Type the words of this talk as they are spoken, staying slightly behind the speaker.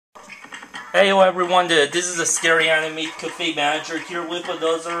Heyo everyone, this is a Scary Anime Cafe Manager here with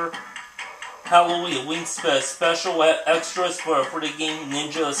another Halloween special extras for the game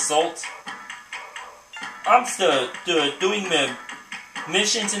Ninja Assault. I'm still doing the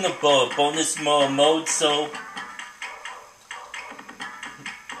missions in the bonus mode, so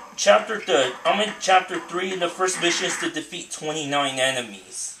I'm in Chapter 3 and the first mission is to defeat 29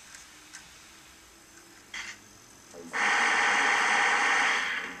 enemies.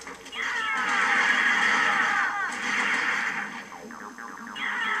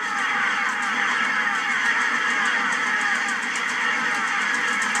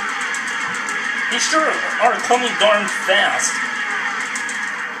 They sure are coming darn fast.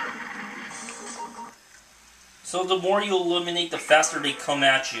 So the more you eliminate, the faster they come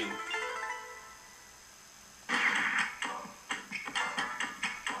at you.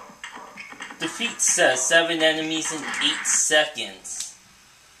 Defeat 7 enemies in 8 seconds.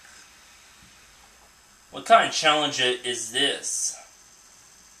 What kind of challenge is this?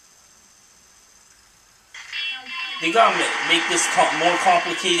 They gotta make this more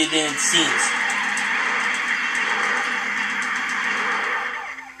complicated than it seems.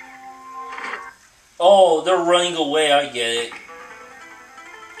 Oh, they're running away, I get it.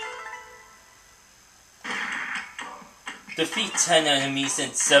 Defeat 10 enemies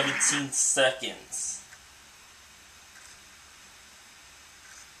in 17 seconds.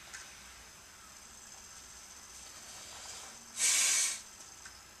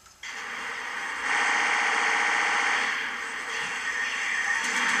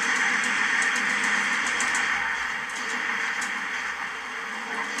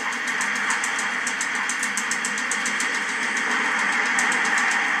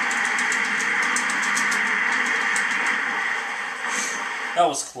 That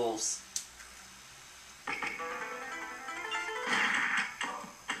was close.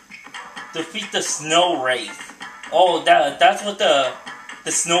 Defeat the Snow Wraith. Oh, that's what the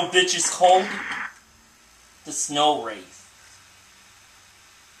snow bitch is called? The Snow Wraith.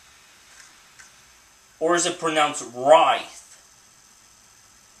 Or is it pronounced Wraith?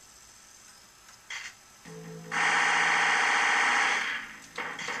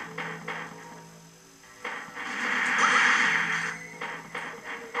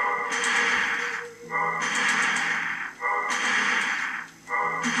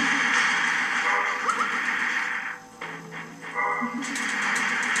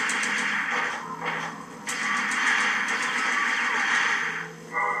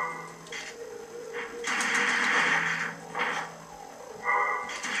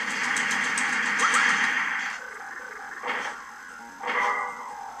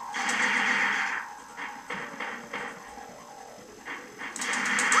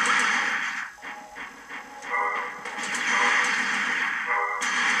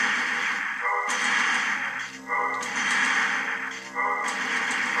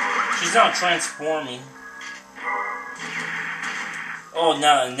 She's not transforming. Oh,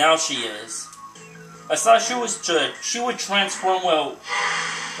 now she is. I thought she would transform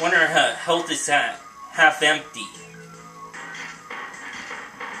when her health is half empty.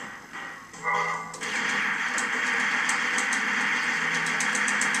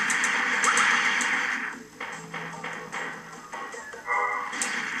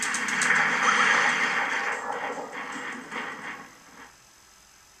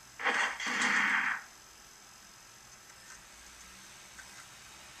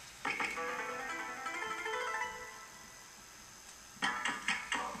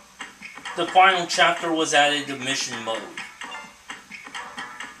 The final chapter was added to mission mode.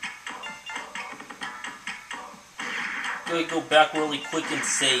 Go back really quick and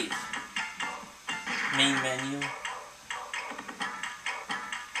save. Main menu.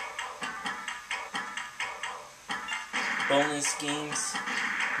 Bonus games.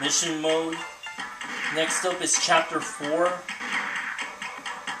 Mission mode. Next up is Chapter 4.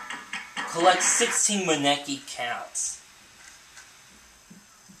 Collect 16 Maneki cats.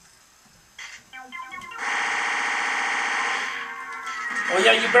 Oh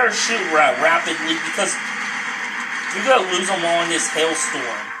yeah, you better shoot rapidly because you're gonna lose them all in this hailstorm.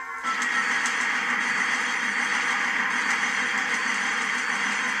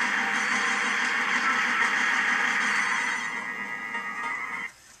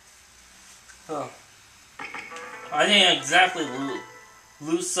 Huh. I didn't exactly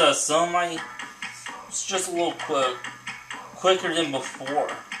lose some. It's just a little quicker than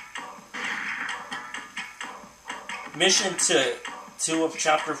before. Mission 2 of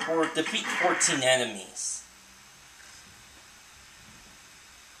Chapter 4, defeat 14 enemies.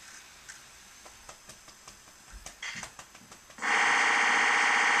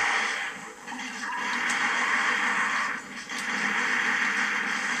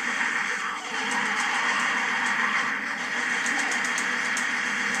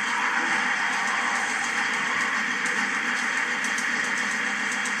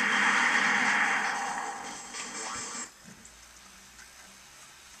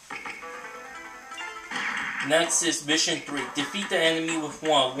 Next is Mission 3. Defeat the enemy with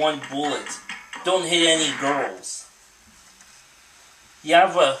one bullet. Don't hit any girls. You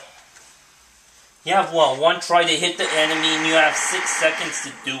have one try to hit the enemy and you have 6 seconds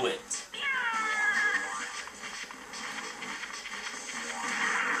to do it.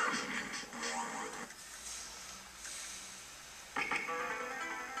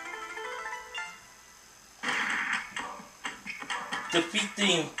 Defeat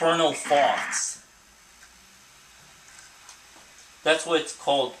the Infernal Fox. That's what it's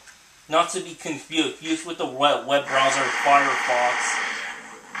called. Not to be confused with the web browser Firefox.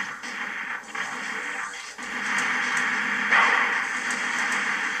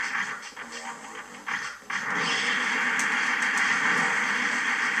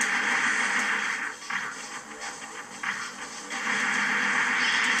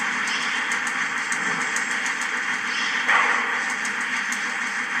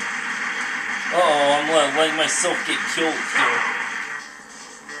 Uh-oh, I'm letting myself get killed here.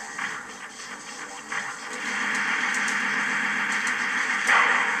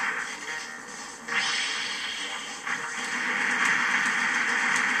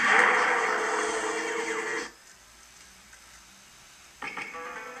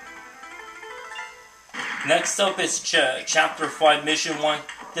 Next up is Chapter 5, Mission 1.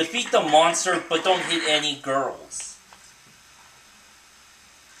 Defeat the monster, but don't hit any girls.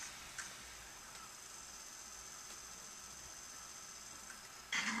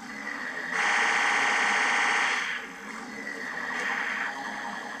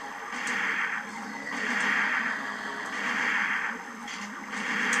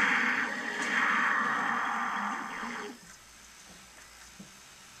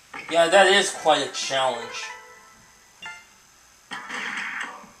 Yeah, that is quite a challenge.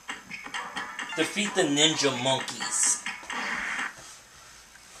 Defeat the ninja monkeys.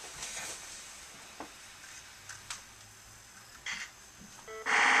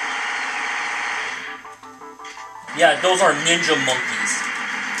 Yeah, those are ninja monkeys.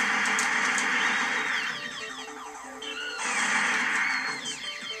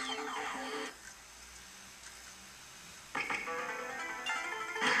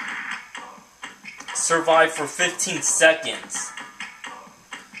 Survive for 15 seconds.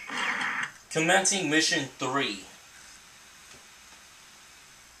 Commencing Mission 3.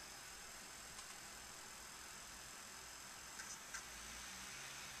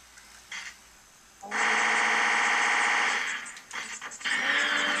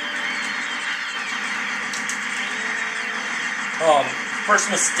 First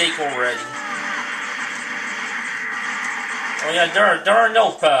mistake already. Oh yeah, there are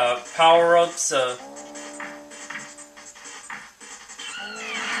no power-ups.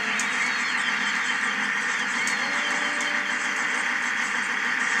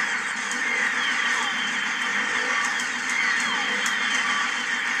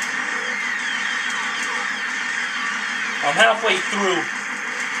 I'm halfway through.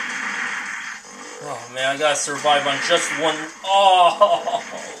 Oh man, I gotta survive on just one. Oh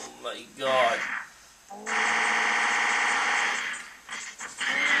my god.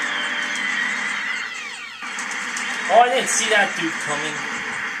 Oh, I didn't see that dude coming.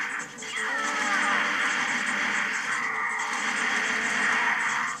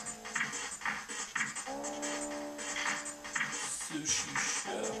 Sushi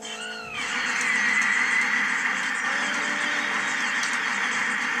chef.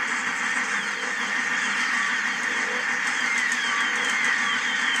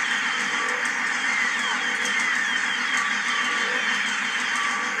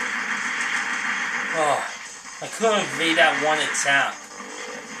 Oh, I couldn't evade that one attack.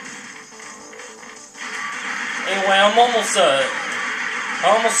 Anyway, I almost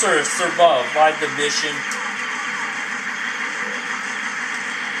survived the mission.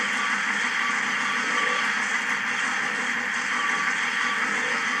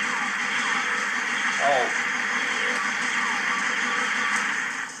 Oh.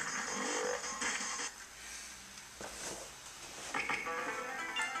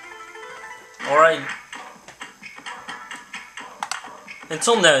 Alright.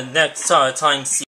 Until the next time, see